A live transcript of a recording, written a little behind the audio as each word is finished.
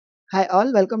Hi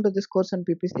all, welcome to this course on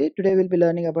PPC. Today we'll be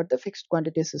learning about the fixed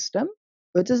quantity system,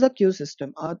 which is the Q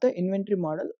system or the inventory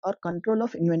model or control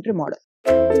of inventory model.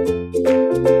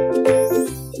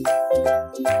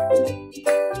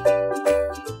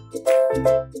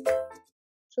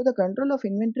 So the control of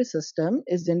inventory system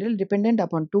is generally dependent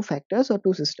upon two factors or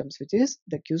two systems, which is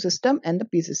the Q system and the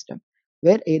P system,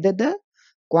 where either the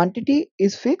quantity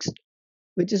is fixed,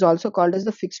 which is also called as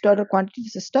the fixed order quantity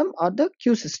system, or the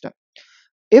Q system.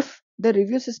 If the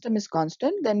review system is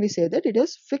constant, then we say that it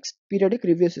is fixed periodic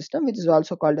review system, which is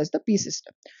also called as the P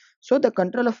system. So the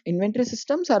control of inventory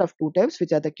systems are of two types,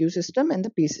 which are the Q system and the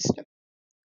P system.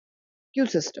 Q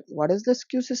system. What is this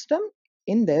Q system?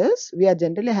 In this, we are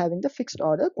generally having the fixed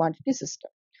order quantity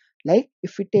system. Like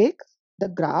if we take the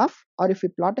graph or if we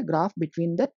plot a graph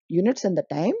between the units and the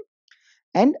time,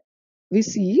 and we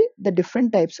see the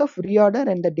different types of reorder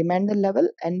and the demand level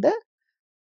and the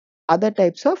other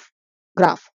types of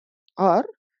graph. Or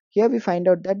here we find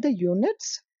out that the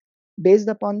units based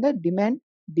upon the demand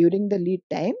during the lead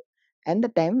time and the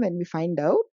time when we find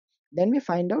out, then we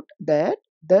find out that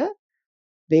the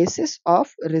basis of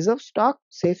reserve stock,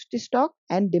 safety stock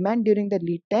and demand during the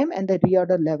lead time and the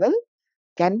reorder level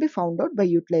can be found out by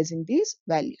utilizing these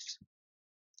values.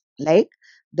 Like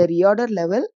the reorder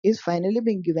level is finally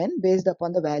being given based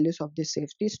upon the values of the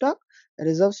safety stock,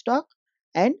 reserve stock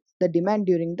and the demand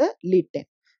during the lead time.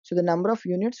 So the number of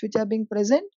units which are being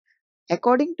present,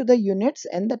 according to the units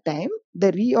and the time,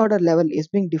 the reorder level is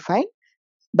being defined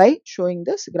by showing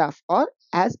this graph or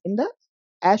as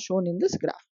shown in this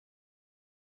graph.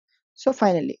 So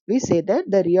finally, we say that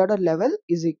the reorder level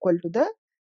is equal to the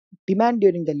demand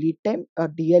during the lead time or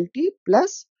DLT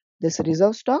plus this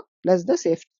reserve stock plus the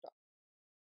safety stock.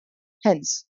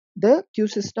 Hence, the Q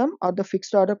system or the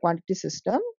fixed order quantity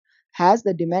system has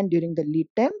the demand during the lead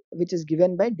time, which is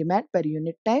given by demand per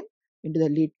unit time into the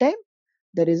lead time.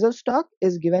 The reserve stock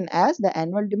is given as the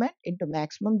annual demand into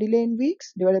maximum delay in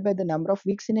weeks divided by the number of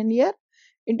weeks in a year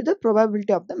into the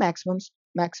probability of the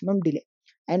maximum delay.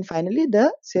 And finally,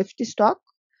 the safety stock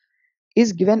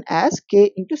is given as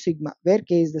K into sigma, where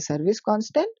K is the service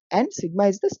constant and sigma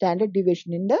is the standard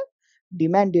deviation in the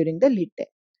demand during the lead time,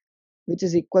 which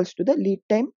is equals to the lead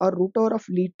time or root over of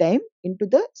lead time into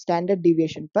the standard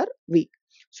deviation per week.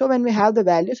 So when we have the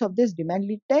values of this demand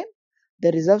lead time,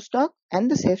 the reserve stock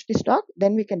and the safety stock,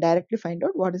 then we can directly find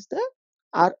out what is the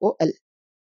ROL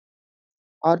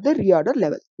or the reorder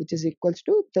level, which is equals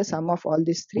to the sum of all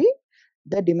these three,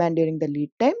 the demand during the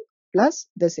lead time plus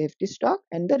the safety stock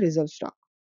and the reserve stock.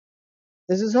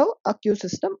 This is how a Q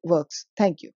system works.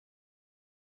 Thank you.